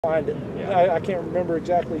Find it. Yeah. I can't remember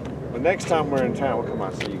exactly. Well, next time we're in town, we'll come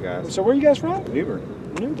out and see you guys. So where are you guys from?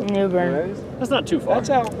 Newbern. That's not too far. That's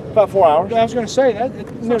out. About 4 hours. I was going to say that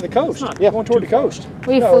it's near the coast. Yeah, going toward the coast.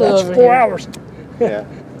 We no, flew that's over 4 here. hours. Yeah.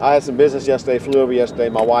 I had some business yesterday. Flew over yesterday.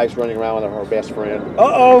 My wife's running around with her best friend.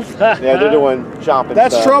 Uh-oh. Yeah, they're doing shopping.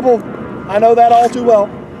 That's stuff. trouble. I know that all too well.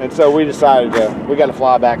 And so we decided we got to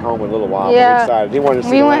fly back home in a little while. Yeah. We decided he wanted to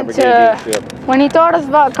see We the went Lamborghini dealership. When he told us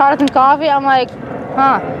about cars and coffee, I'm like,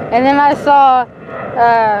 huh. And then I saw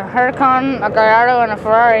Huracan, a Gallardo, and a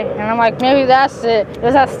Ferrari, and I'm like, maybe that's it. It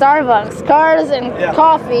was at Starbucks, cars and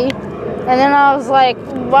coffee. And then I was like,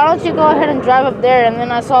 why don't you go ahead and drive up there? And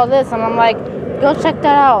then I saw this, and I'm like, go check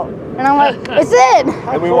that out. And I'm like, it's it.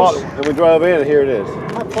 And we walked, and we drove in, and here it is.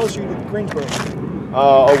 How close are you to Greensboro?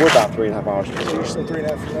 We're about 3.5 hours. So you're still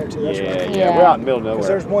 3.5 from there too. That's right. Yeah, we're out in the middle of nowhere. Because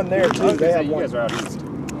there's one there too. They have you one. guys are out east.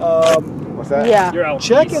 What's that? Yeah. You're out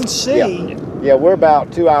Check east. and see. Yeah, we're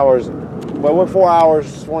about 2 hours. Well, we're 4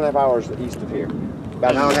 hours, 4.5 hours east of here.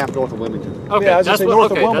 About an hour and a half north of Wilmington. Okay, Yeah, I was that's gonna say what,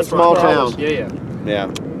 north of okay, Wilmington. that's Small right. town. Yeah.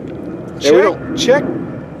 Yeah. Check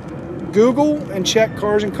Google and check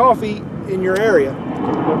cars and coffee in your area.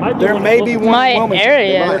 There may be one My in Wilmington.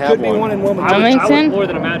 area. There could be one in Wilmington. I would Wilmington? more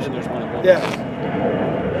than imagine there's one in Wilmington. Yeah.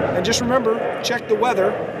 And just remember, check the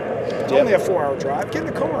weather. It's only a 4-hour drive. Get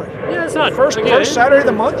in the car. Yeah, it's not. First Saturday of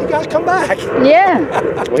the month, you guys come back. Yeah.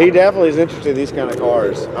 Well, he definitely is interested in these kind of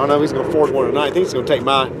cars. I don't know if he's going to afford one tonight. I think he's going to take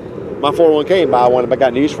my 401k and buy one. If I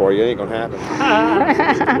got news for you, it ain't going to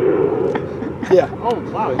happen. Yeah. Oh,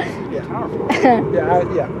 wow. He's powerful.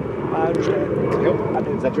 Yeah, I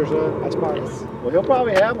understand. Is that your son? That's mine. Well, he'll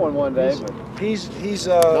probably have one day. But He's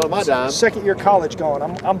not my dime. second year college going.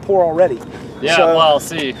 I'm poor already. Yeah, So, well,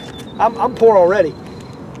 see. I'm poor already.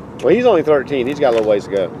 Well, he's only 13. He's got a little ways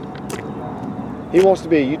to go. He wants to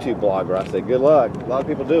be a YouTube blogger. I say, good luck. A lot of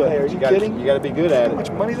people do it. Hey, are but you gotta, kidding? You got to be good at How much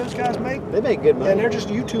it. money those guys make? They make good money. And they're just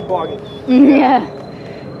YouTube blogging. Yeah.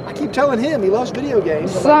 I keep telling him he loves video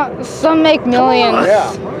games. Some make millions.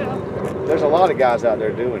 Yeah. There's a lot of guys out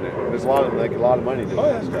there doing it. There's a lot of them make a lot of money doing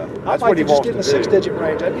that stuff. I That's might what he just wants get in the to do. 6-digit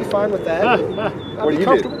range. I'd be fine with that. What do you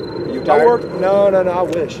do? You I retired? work. No. I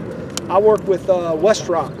wish. I work with West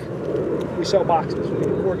Rock. We sell boxes. We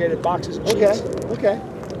do corrugated boxes. And sheets. Okay.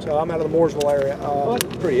 So I'm out of the Mooresville area. Well,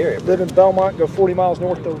 that's a pretty area. Live in Belmont. Go 40 miles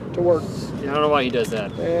north to work. Yeah, I don't know why he does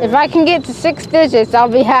that. And If I can get to 6 digits, I'll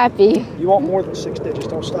be happy. you want more than 6 digits,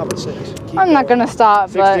 don't stop at 6. Keep I'm not going. gonna stop,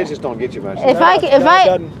 6 but digits don't get you much. if No, I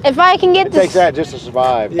doesn't. if I can get It to takes that just to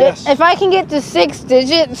survive. Yes. if I can get to 6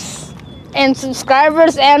 digits and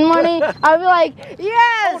subscribers and money, I'll be like,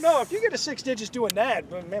 yes. Oh no! If you get to 6 digits doing that,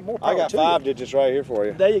 man, more power I got to 5 you. digits right here for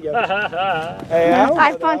you. There you go. Hey, I don't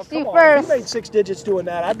I know, punched come you on. first. If you made 6 digits doing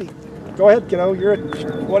that, I'd be. Go ahead, you're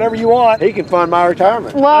whatever you want. He can fund my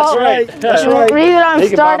retirement. Well, That's right. That's the right. reason I'm He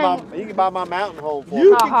can starting. he can buy my mountain home for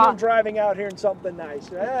You me. can come driving out here in something nice.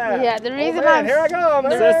 Yeah, the reason man, I'm here I come.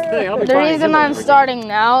 That's the thing. I'll be The buying reason him I'm Lamborghini. starting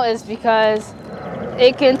now is because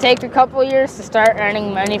it can take a couple years to start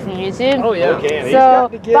earning money from YouTube. Oh, yeah. He can. He's So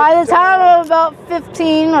got to get by the time I'm about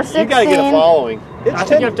 15 or 16, You got to get a following. It's I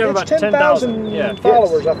think you have to have about 10,000 10,000,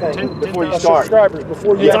 followers, I think. 10 Before you 10,000. start. Subscribers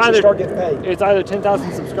before you It's actually either- start getting paid. It's either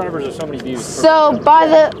 10,000 subscribers or so many views. so by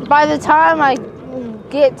the time I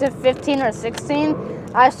get to 15 or 16,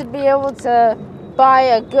 I should be able to buy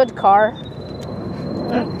a good car.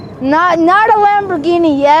 Not a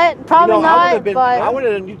Lamborghini yet, probably You know, not, I but would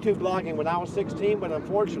have done YouTube blogging when I was 16, but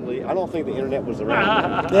unfortunately, I don't think the internet was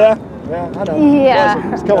around. Yeah, I know.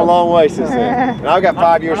 yeah. It's come a long way since then. And I've got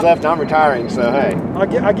 5 years left and I'm retiring, so hey.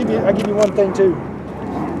 I'll give you one thing too.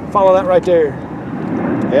 Follow that right there.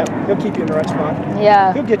 Yep. He'll keep you in the right spot.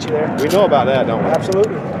 Yeah. He'll get you there. We know about that, don't we?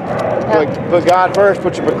 Absolutely. Put God first,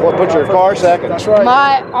 put your car second. That's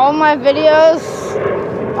right. All my videos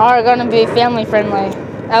are gonna be family friendly.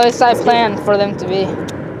 At least I plan for them to be.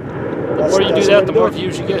 The more you do that, the more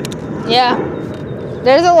views you get. Yeah.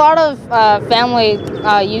 There's a lot of family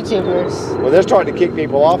YouTubers. Well, they're starting to kick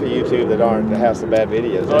people off of YouTube that have some bad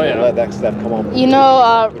videos. Oh, yeah. Let that stuff come on. You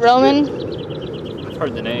know Roman? I've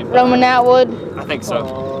heard the name. Roman Atwood? I think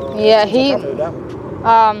so. Yeah, That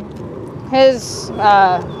one. his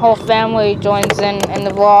whole family joins in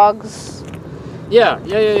the vlogs. Yeah.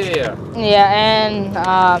 Yeah, and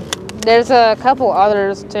there's a couple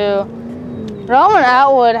others too. Roman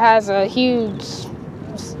Atwood has a huge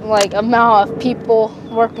amount of people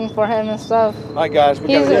working for him and stuff. All right, guys.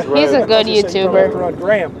 He's a good YouTuber.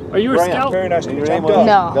 Graham. Are you a Graham. scout? Very nice to And meet your you. name was I'm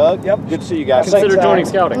No. Doug. Doug? Yep. Good to see you guys. Consider Thanks, joining Al.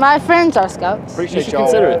 scouting. My friends are scouts. Appreciate You should y'all.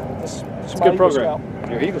 consider it. It's a good program.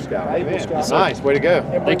 You're Eagle Scout. Eagle Amen. Scout. Nice. Way to go.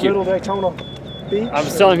 Thank you. Little Daytona Beach. I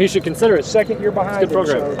was telling him he should consider it. Second year behind It's a good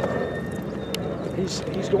him, program. so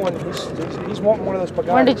he's wanting one of those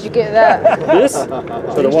Paganis. When did you get that? This? For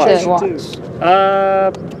the Says watch. watch.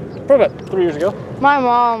 Probably about 3 years ago. My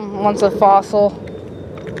mom wants a Fossil.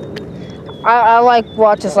 I like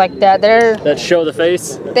watches like that. That show the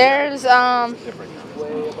face. There's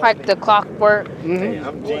like the clockwork.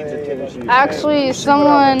 Actually,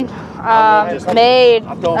 someone made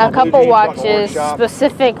a couple watches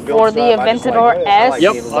specific for the Aventador S.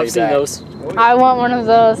 Yep, I've seen those. I want one of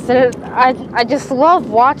those. I just love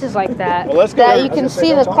watches like that. Well, let's go that there. you can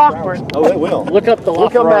see the clockwork. Oh, they will. Look up the We'll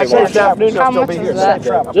come back LaFerrari this watch. afternoon. How I'll still much be is here. that?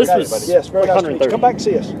 Travel. This Okay, was- buddy. Yes, very nice to meet you. 130. Come back and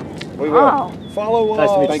see us. We will. Oh, Follow. Nice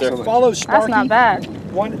to meet you, Thanks sir. so much. Follow that's Sparky. not bad.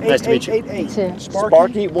 18888. Too.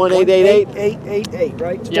 Sparky 1888. 1888,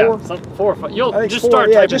 right? It's Yeah, four? some 4 or 5. You'll I think just it's four. start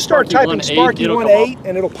Yeah, typing just start typing Sparky it'll come 18 up.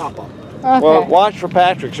 and it'll pop up. Okay. Well, watch for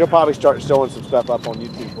Patrick. She'll probably start showing some stuff up on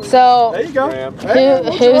YouTube for you. So, There you go. Instagram. Hey,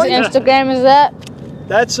 whose right. Instagram is that?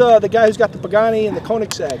 That's the guy who's got the Pagani and the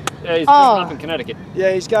Koenigsegg. Yeah, he's Oh. up in Connecticut.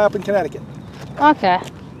 Yeah, he's got up in Connecticut. Okay.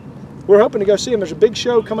 We're hoping to go see him. There's a big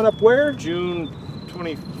show coming up where? June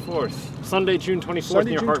 24th. Sunday, June 24th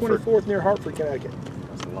Sunday, near June Hartford. 24th near Hartford, Connecticut.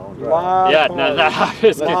 That's a long drive. Lot Yeah, of no, cars.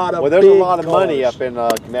 it's good. Lot of Well, there's a big lot of money cars. up in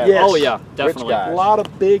Connecticut. Yes. Oh yeah, Rich definitely. guy. A lot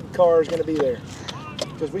of big cars going to be there.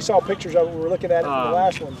 Because we saw pictures of it. We were looking at it for the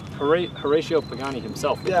last one. Horatio Pagani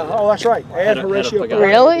himself. Yeah, oh, that's right. Head Ed of Horatio Pagani. Pagani.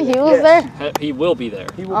 Really? He was Yes. there? He will be there.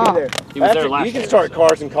 He will Oh. be there. He was there Patrick, last you can year, start so.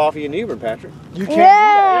 Cars and Coffee in Newbern, Patrick. You can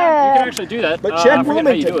Yeah. You can actually do that. But I check forget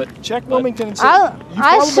how you do Wilmington. it. Check but- Wilmington and see. I You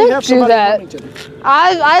probably should have do somebody in that. Wilmington.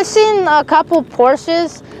 I've seen a couple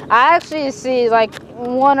Porsches. I actually see like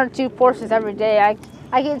 1 or 2 Porsches every day.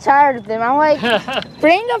 I get tired of them. I'm like,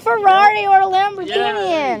 bring a Ferrari or a Lamborghini Yeah,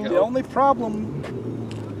 there you in. The only problem,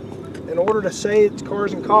 in order to say it's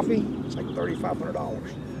Cars and Coffee, it's like $3,500.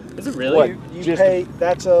 Is it really? What? You Just- pay.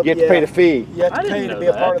 That's a. You have to pay the fee. You have I to didn't pay to know be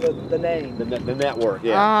a that. part of the name. The network,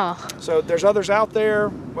 yeah. Oh, So there's others out there.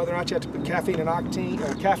 Whether or not you have to put caffeine and octane,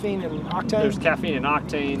 or caffeine and octane. There's caffeine and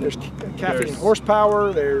octane. There's caffeine and there's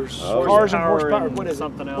horsepower. There's Oh, cars and horsepower horsepower. and What is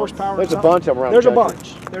something it? else. Horsepower. There's a and something. bunch of them around There's the a country.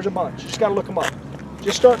 bunch. There's a bunch. You just got to look them up.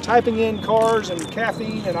 Just start typing in cars and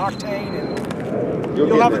caffeine and octane, and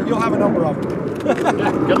You'll get there. you'll have a number of them.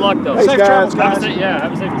 Yeah, good luck though. Thanks, Safe guys. travels, Have a guys. safe, yeah,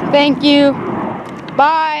 have a safe trip. thank you.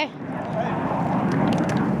 Bye.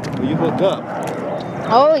 Well, you hooked up.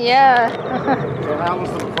 Oh yeah. So how was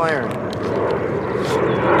the McLaren?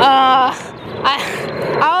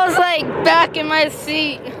 I was like back in my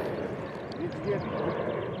seat. Did you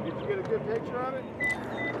get a good picture of it?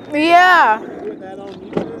 Yeah. Put that on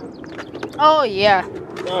YouTube? Oh yeah.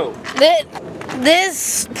 No.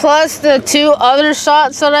 This plus the 2 other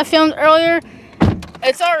shots that I filmed earlier,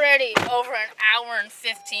 it's already over an hour and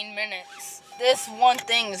 15 minutes. This one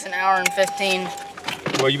thing is an hour and 15.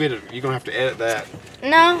 Well, you're gonna have to edit that.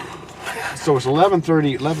 No. So it's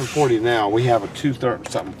 11:40 now. We have a 2:30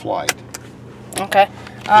 something flight. Okay.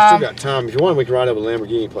 We still got time. If you want, we can ride over to the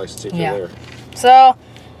Lamborghini place and see if Yeah. they're there. So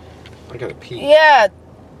I gotta pee. yeah,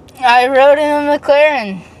 I rode in a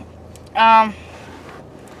McLaren.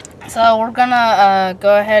 So we're gonna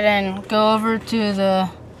go ahead and go over to the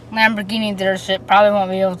Lamborghini dealership. Probably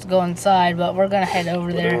won't be able to go inside, but we're gonna head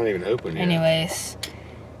over They're there not even open yet. anyways,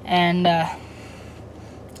 and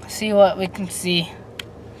see what we can see.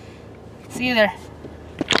 See you there.